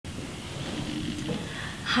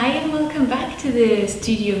Hi and welcome back to the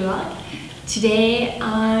studio vlog. Today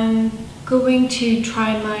I'm going to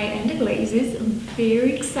try my underglazes. I'm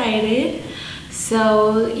very excited.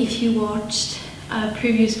 So if you watched a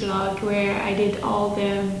previous vlog where I did all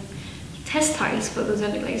the test tiles for those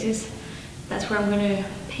underglazes, that's where I'm going to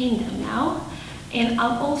paint them now. And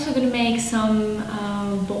I'm also going to make some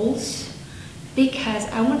bowls because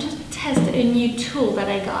I want to test a new tool that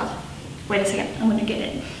I got. Wait a second, I'm going to get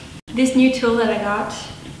it. This new tool that I got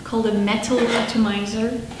called a METAL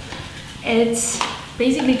ATOMIZer. It's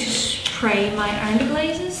basically to spray my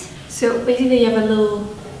underglazes. So basically you have a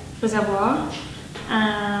little reservoir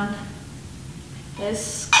and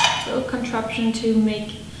this little contraption to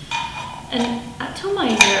make an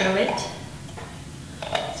atomizer out of it.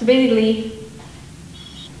 So basically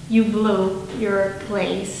you blow your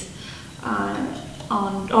glaze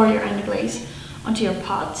or your underglaze onto your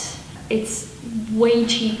pot. It's way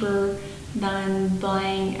cheaper than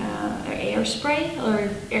buying an air spray or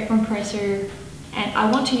air compressor, and I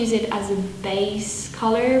want to use it as a base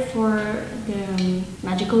color for the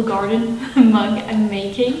magical garden mug I'm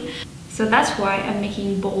making. So that's why I'm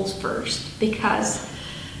making bowls first, because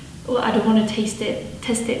well, I don't want to test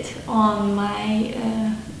it on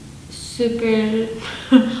my super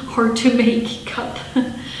hard to make cup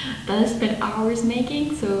that I spent hours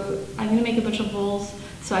making. So I'm gonna make a bunch of bowls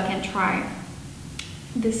so I can try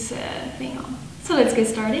this thing on. So let's get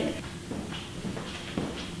started.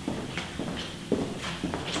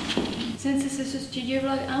 Since this is a studio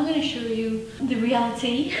vlog, I'm going to show you the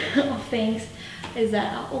reality of things is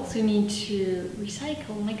that I also need to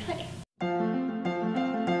recycle my clay.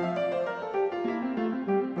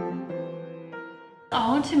 I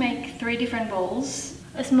want to make 3 different bowls,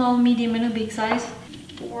 a small, medium and a big size.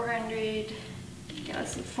 400, yeah,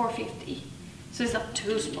 that's 450. So it's not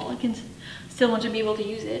too small, I can still want to be able to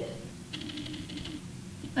use it.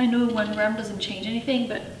 I know 1 gram doesn't change anything,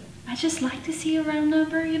 but I just like to see a round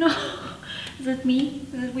number, you know? Is that me?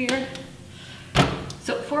 Is it weird?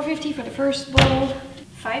 So 450 for the first bowl.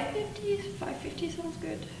 550? 550 sounds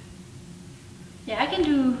good. Yeah, I can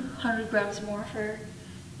do 100 grams more for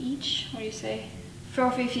each. What do you say?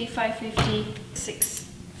 450, 550,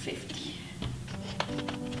 650.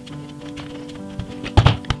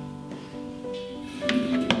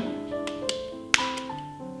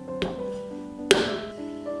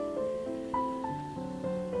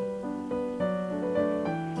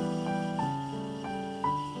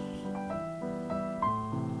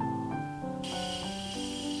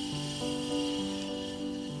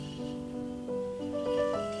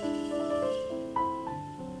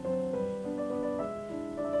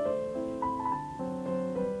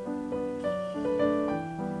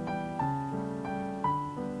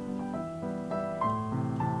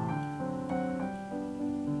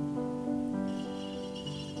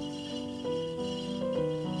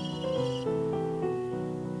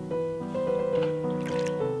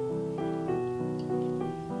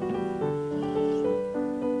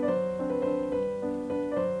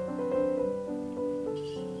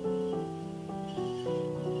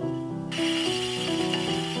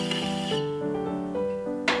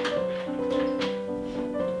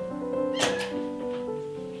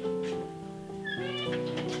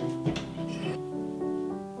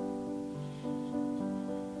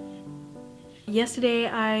 Yesterday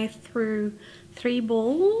I threw 3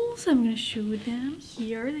 bowls. I'm gonna show them.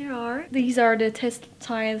 Here they are. These are the test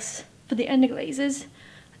tiles for the underglazes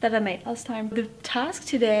that I made last time. The task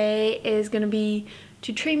today is gonna be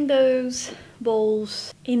to trim those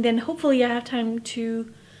bowls, and then hopefully I have time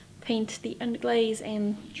to paint the underglaze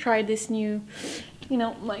and try this new, you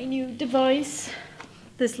know, my new device,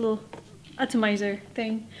 this little atomizer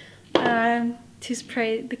thing, to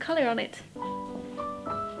spray the color on it.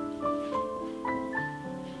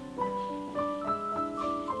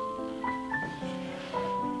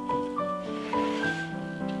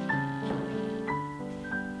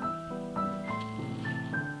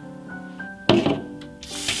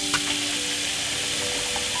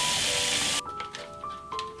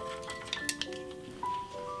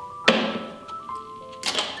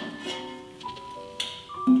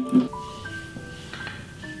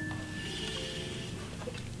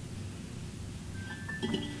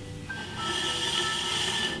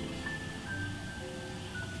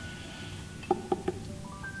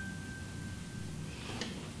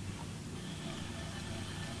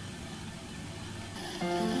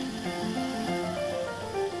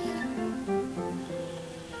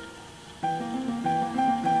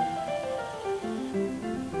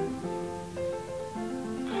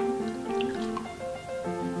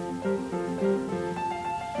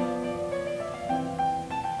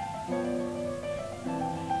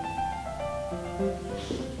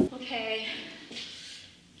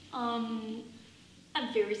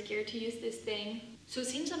 I'm very scared to use this thing. So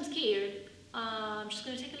since I'm scared, I'm just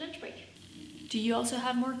gonna take a lunch break. Do you also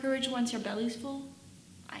have more courage once your belly's full?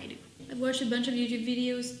 I do. I've watched a bunch of YouTube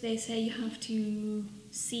videos. They say you have to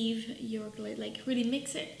sieve your glaze, like really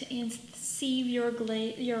mix it and sieve your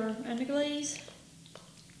underglaze.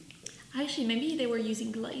 Actually, maybe they were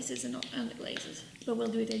using glazes and not underglazes, but we'll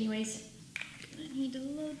do it anyways. I need a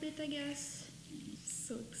little bit, I guess.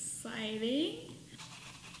 So exciting.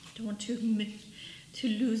 Don't want to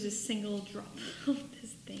lose a single drop of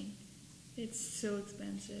this thing. It's so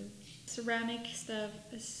expensive. Ceramic stuff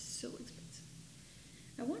is so expensive.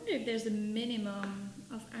 I wonder if there's a minimum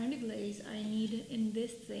of underglaze I need in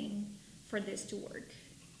this thing for this to work.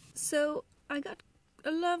 So I got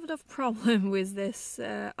a lot of problem with this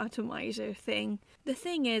atomizer thing. The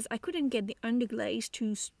thing is, I couldn't get the underglaze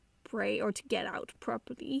to spray or to get out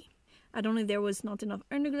properly. I don't know if there was not enough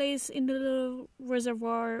underglaze in the little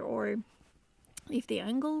reservoir or if the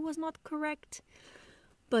angle was not correct.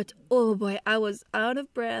 But oh boy, I was out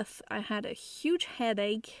of breath. I had a huge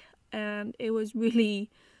headache and it was really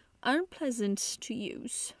unpleasant to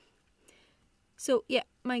use. So yeah,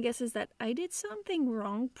 my guess is that I did something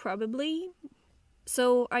wrong, probably.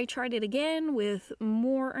 So I tried it again with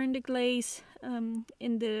more underglaze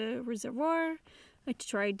in the reservoir. I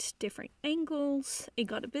tried different angles, it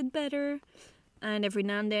got a bit better, and every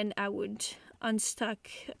now and then I would unstuck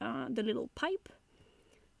the little pipe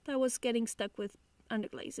that was getting stuck with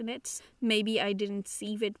underglaze in it. Maybe I didn't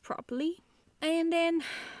sieve it properly. And then,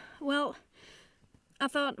 well, I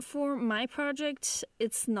thought for my project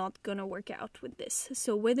it's not gonna work out with this.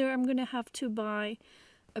 So whether I'm gonna have to buy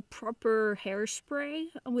a proper hairspray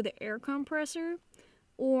with an air compressor,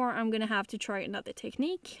 or I'm gonna have to try another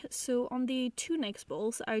technique. So on the two next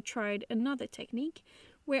bowls I tried another technique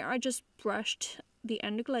where I just brushed the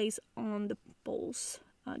underglaze on the bowls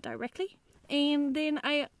directly, and then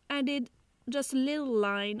I added just a little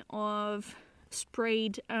line of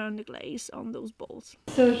sprayed underglaze on those bowls.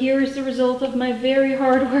 So here's the result of my very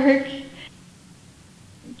hard work.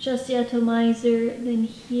 Just the atomizer. Then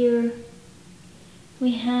here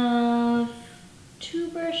we have 2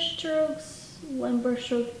 brush strokes, 1 brush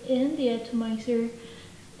stroke in the atomizer,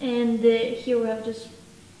 and here we have just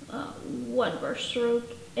 1 brush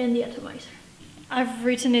stroke in the atomizer. I've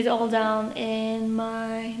written it all down in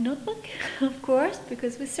my notebook, of course,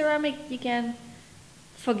 because with ceramic you can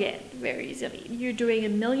forget very easily. You're doing a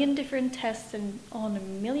million different tests and on a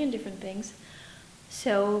million different things.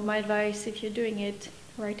 So my advice, if you're doing it,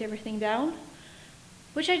 write everything down,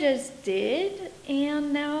 which I just did,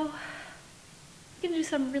 and now I'm gonna do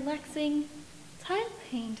some relaxing tile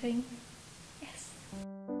painting. Yes.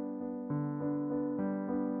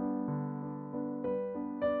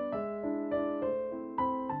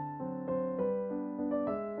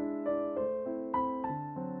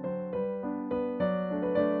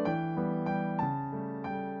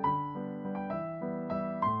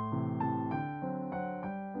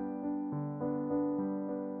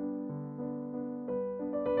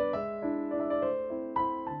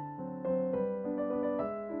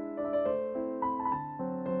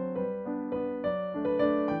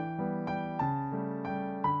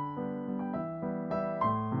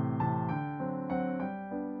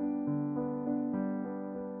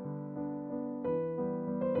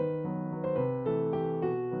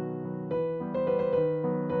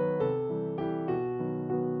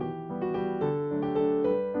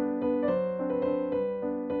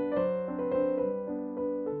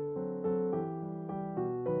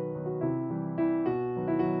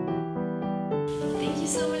 Thank you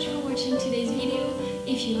so much for watching today's video.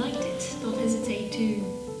 If you liked it, don't hesitate to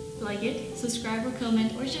like it, subscribe or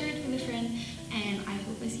comment or share it with a friend.